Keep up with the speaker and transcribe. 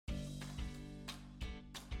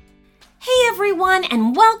everyone,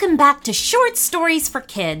 and welcome back to Short Stories for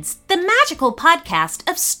Kids, the magical podcast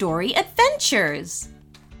of story adventures.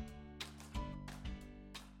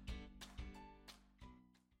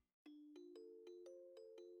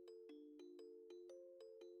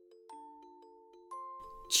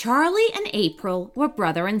 Charlie and April were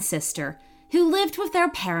brother and sister who lived with their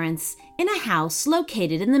parents in a house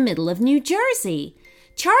located in the middle of New Jersey.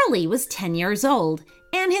 Charlie was 10 years old,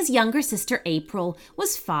 and his younger sister April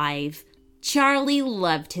was 5. Charlie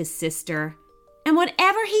loved his sister, and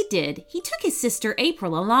whatever he did, he took his sister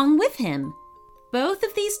April along with him. Both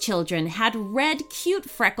of these children had red, cute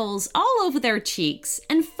freckles all over their cheeks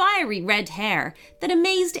and fiery red hair that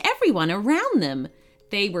amazed everyone around them.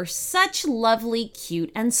 They were such lovely,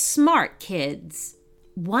 cute, and smart kids.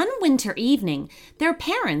 One winter evening, their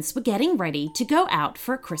parents were getting ready to go out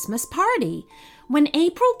for a Christmas party when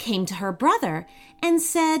April came to her brother and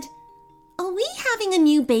said, "Are we having a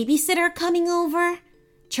new babysitter coming over?"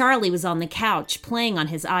 Charlie was on the couch playing on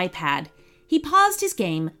his iPad. He paused his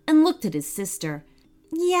game and looked at his sister.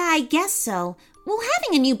 "Yeah, I guess so. Well,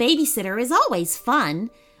 having a new babysitter is always fun.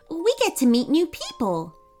 We get to meet new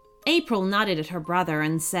people." April nodded at her brother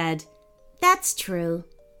and said, "That's true.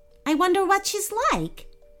 I wonder what she's like."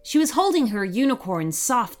 She was holding her unicorn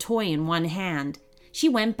soft toy in one hand. She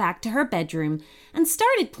went back to her bedroom and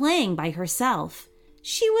started playing by herself.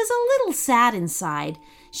 She was a little sad inside.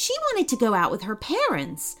 She wanted to go out with her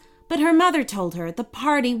parents, but her mother told her the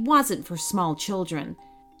party wasn't for small children,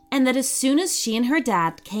 and that as soon as she and her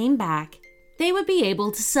dad came back, they would be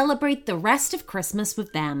able to celebrate the rest of Christmas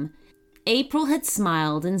with them. April had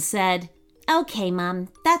smiled and said, "Okay, Mom,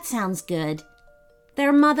 that sounds good."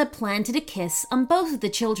 Their mother planted a kiss on both of the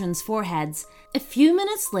children's foreheads. A few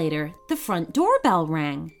minutes later, the front doorbell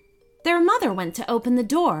rang. Their mother went to open the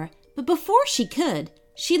door, but before she could,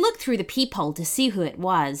 she looked through the peephole to see who it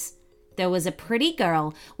was. There was a pretty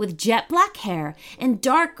girl with jet black hair and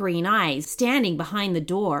dark green eyes standing behind the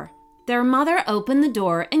door. Their mother opened the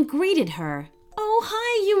door and greeted her. "Oh,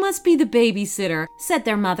 hi, you must be the babysitter," said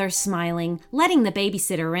their mother, smiling, letting the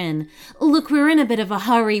babysitter in. "Look, we're in a bit of a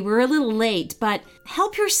hurry. We're a little late, but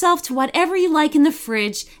help yourself to whatever you like in the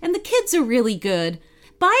fridge, and the kids are really good.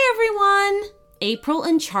 Bye, everyone." April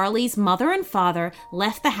and Charlie's mother and father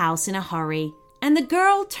left the house in a hurry, and the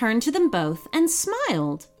girl turned to them both and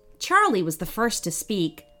smiled. Charlie was the first to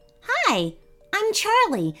speak. "Hi, I'm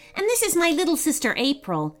Charlie, and this is my little sister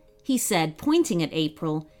April," he said, pointing at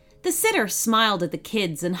April. The sitter smiled at the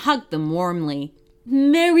kids and hugged them warmly.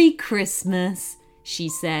 "Merry Christmas," she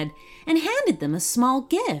said, and handed them a small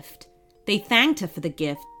gift. They thanked her for the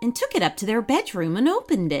gift and took it up to their bedroom and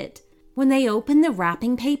opened it. When they opened the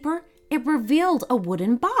wrapping paper, it revealed a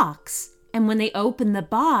wooden box. And when they opened the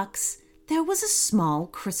box, there was a small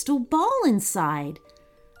crystal ball inside.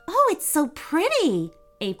 "Oh, it's so pretty,"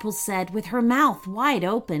 April said with her mouth wide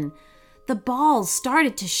open. The ball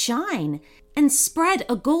started to shine and spread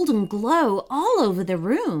a golden glow all over the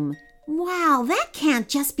room. "Wow, that can't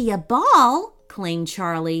just be a ball," claimed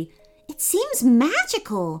Charlie. "It seems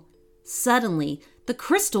magical." Suddenly, the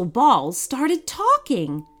crystal ball started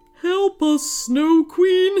talking. "Help us, Snow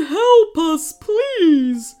Queen, help us,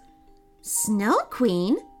 please." "Snow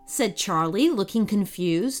Queen?" said Charlie, looking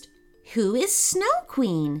confused. "Who is Snow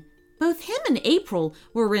Queen?" Both him and April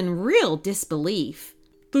were in real disbelief.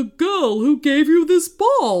 "The girl who gave you this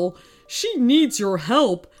ball. She needs your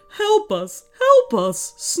help. Help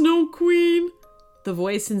us, Snow Queen." The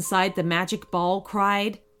voice inside the magic ball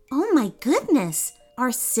cried. "Oh my goodness,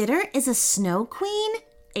 our sitter is a Snow Queen?"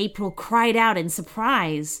 April cried out in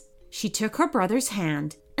surprise. She took her brother's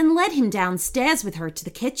hand and led him downstairs with her to the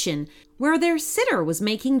kitchen, where their sitter was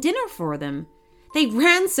making dinner for them. They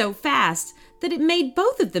ran so fast that it made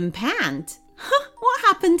both of them pant. "What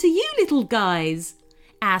happened to you little guys?"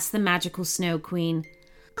 asked the magical Snow Queen.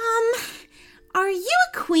 Are you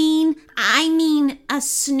a queen? I mean, a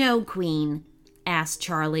snow queen?" asked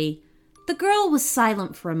Charlie. The girl was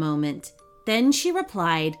silent for a moment. Then she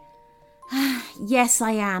replied, "Yes,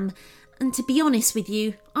 I am. And to be honest with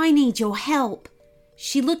you, I need your help."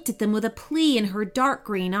 She looked at them with a plea in her dark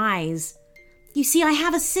green eyes. "You see, I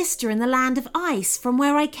have a sister in the land of ice from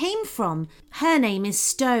where I came from. Her name is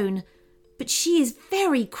Stone. But she is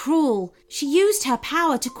very cruel. She used her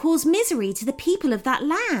power to cause misery to the people of that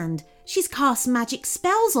land. She's cast magic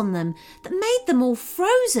spells on them that made them all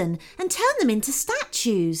frozen and turned them into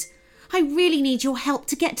statues. I really need your help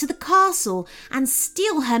to get to the castle and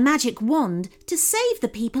steal her magic wand to save the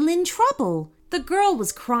people in trouble." The girl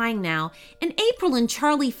was crying now, and April and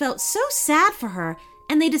Charlie felt so sad for her,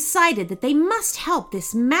 and they decided that they must help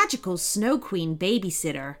this magical Snow Queen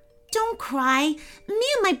babysitter. "Don't Don't cry. Me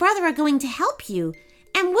and my brother are going to help you,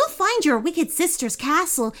 and we'll find your wicked sister's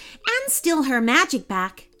castle and steal her magic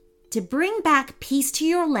back. To bring back peace to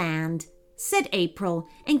your land, said April,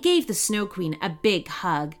 and gave the Snow Queen a big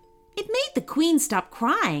hug. It made the Queen stop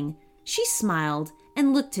crying. She smiled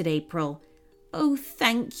and looked at April. Oh,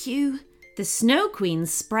 thank you. The Snow Queen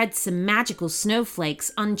spread some magical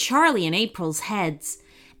snowflakes on Charlie and April's heads,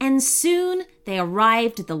 and soon they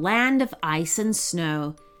arrived at the land of ice and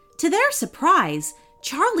snow. To their surprise,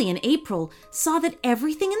 Charlie and April saw that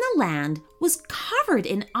everything in the land was covered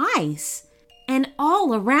in ice, and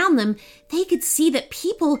all around them they could see that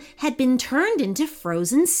people had been turned into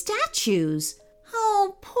frozen statues.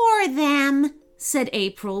 Oh, poor them, said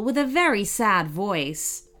April with a very sad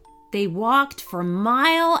voice. They walked for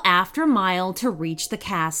mile after mile to reach the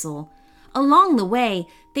castle. Along the way,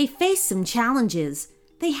 they faced some challenges.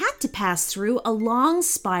 They had to pass through a long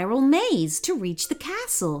spiral maze to reach the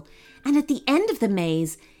castle, and at the end of the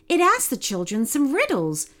maze, it asked the children some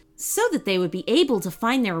riddles so that they would be able to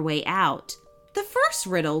find their way out. The first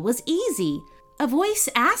riddle was easy. A voice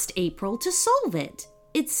asked April to solve it.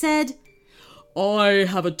 It said, I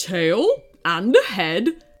have a tail and a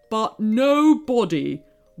head, but no body.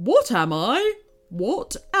 What am I?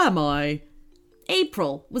 What am I?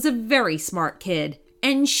 April was a very smart kid,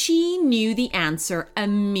 and she knew the answer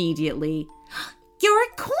immediately. You're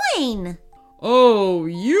a coin! Oh,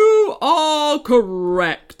 you are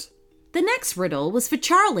correct. The next riddle was for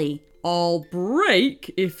Charlie. I'll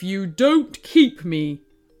break if you don't keep me.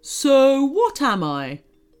 So what am I?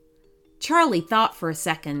 Charlie thought for a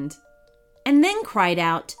second, and then cried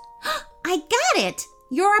out, I got it!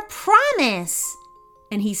 You're a promise!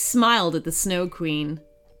 And he smiled at the Snow Queen.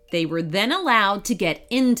 They were then allowed to get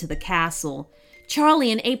into the castle.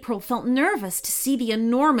 Charlie and April felt nervous to see the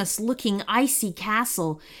enormous-looking icy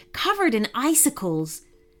castle covered in icicles.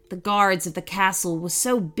 The guards of the castle were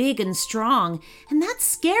so big and strong, and that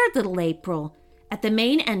scared little April. At the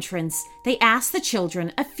main entrance, they asked the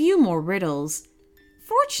children a few more riddles.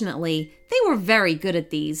 Fortunately, they were very good at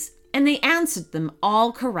these, and they answered them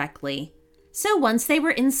all correctly. So once they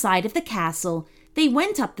were inside of the castle, they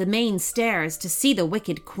went up the main stairs to see the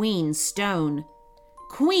wicked Queen Stone.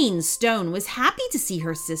 Queen Stone was happy to see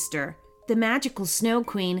her sister. The magical Snow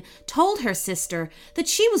Queen told her sister that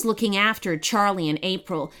she was looking after Charlie and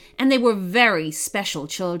April, and they were very special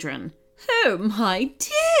children. Oh, my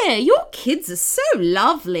dear, your kids are so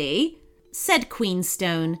lovely, said Queen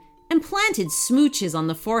Stone, and planted smooches on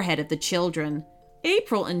the forehead of the children.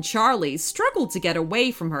 April and Charlie struggled to get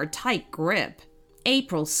away from her tight grip.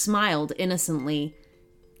 April smiled innocently.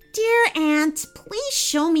 Dear Aunt, please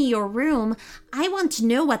show me your room. I want to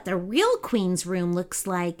know what the real Queen's room looks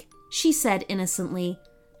like, she said innocently.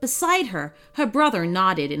 Beside her, her brother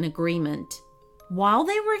nodded in agreement. While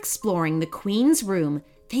they were exploring the Queen's room,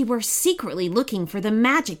 they were secretly looking for the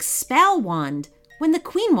magic spell wand. When the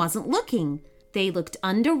Queen wasn't looking, they looked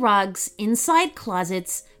under rugs, inside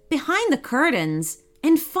closets, behind the curtains,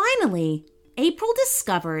 and finally, April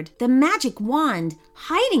discovered the magic wand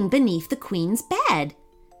hiding beneath the Queen's bed.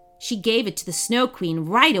 She gave it to the Snow Queen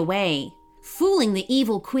right away. Fooling the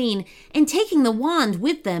evil Queen and taking the wand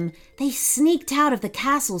with them, they sneaked out of the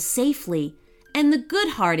castle safely, and the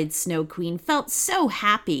good-hearted Snow Queen felt so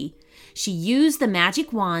happy. She used the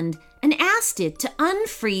magic wand and asked it to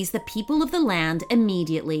unfreeze the people of the land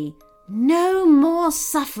immediately. No more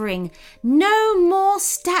suffering, no more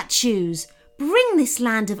statues. Bring this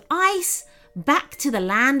land of ice back to the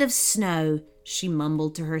land of snow, she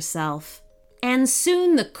mumbled to herself. And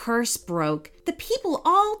soon the curse broke. The people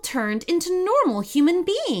all turned into normal human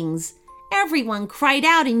beings. Everyone cried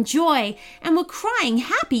out in joy and were crying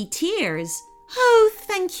happy tears. Oh,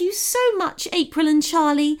 thank you so much, April and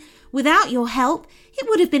Charlie. Without your help, it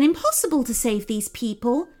would have been impossible to save these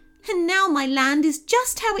people. And now my land is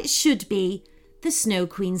just how it should be, the Snow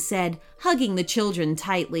Queen said, hugging the children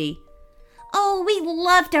tightly. Oh, we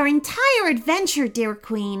loved our entire adventure, dear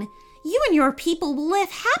Queen. You and your people will live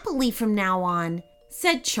happily from now on,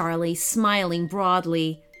 said Charlie, smiling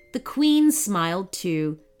broadly. The Queen smiled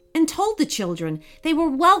too, and told the children they were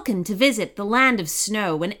welcome to visit the land of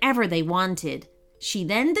snow whenever they wanted. She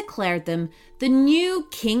then declared them the new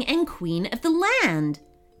King and Queen of the land.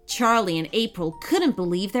 Charlie and April couldn't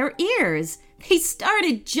believe their ears. They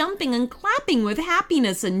started jumping and clapping with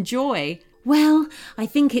happiness and joy. Well, I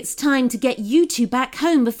think it's time to get you two back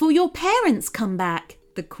home before your parents come back,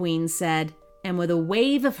 the Queen said. And with a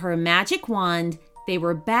wave of her magic wand, they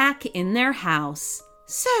were back in their house.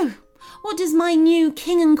 So, what does my new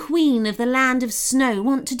King and Queen of the land of snow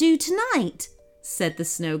want to do tonight? Said the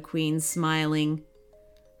Snow Queen, smiling.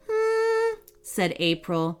 Said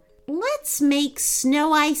April. let's make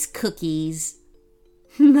snow ice cookies."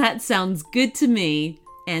 That sounds good to me.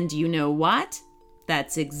 And you know what?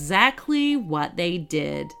 That's exactly what they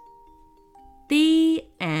did. The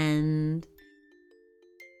end.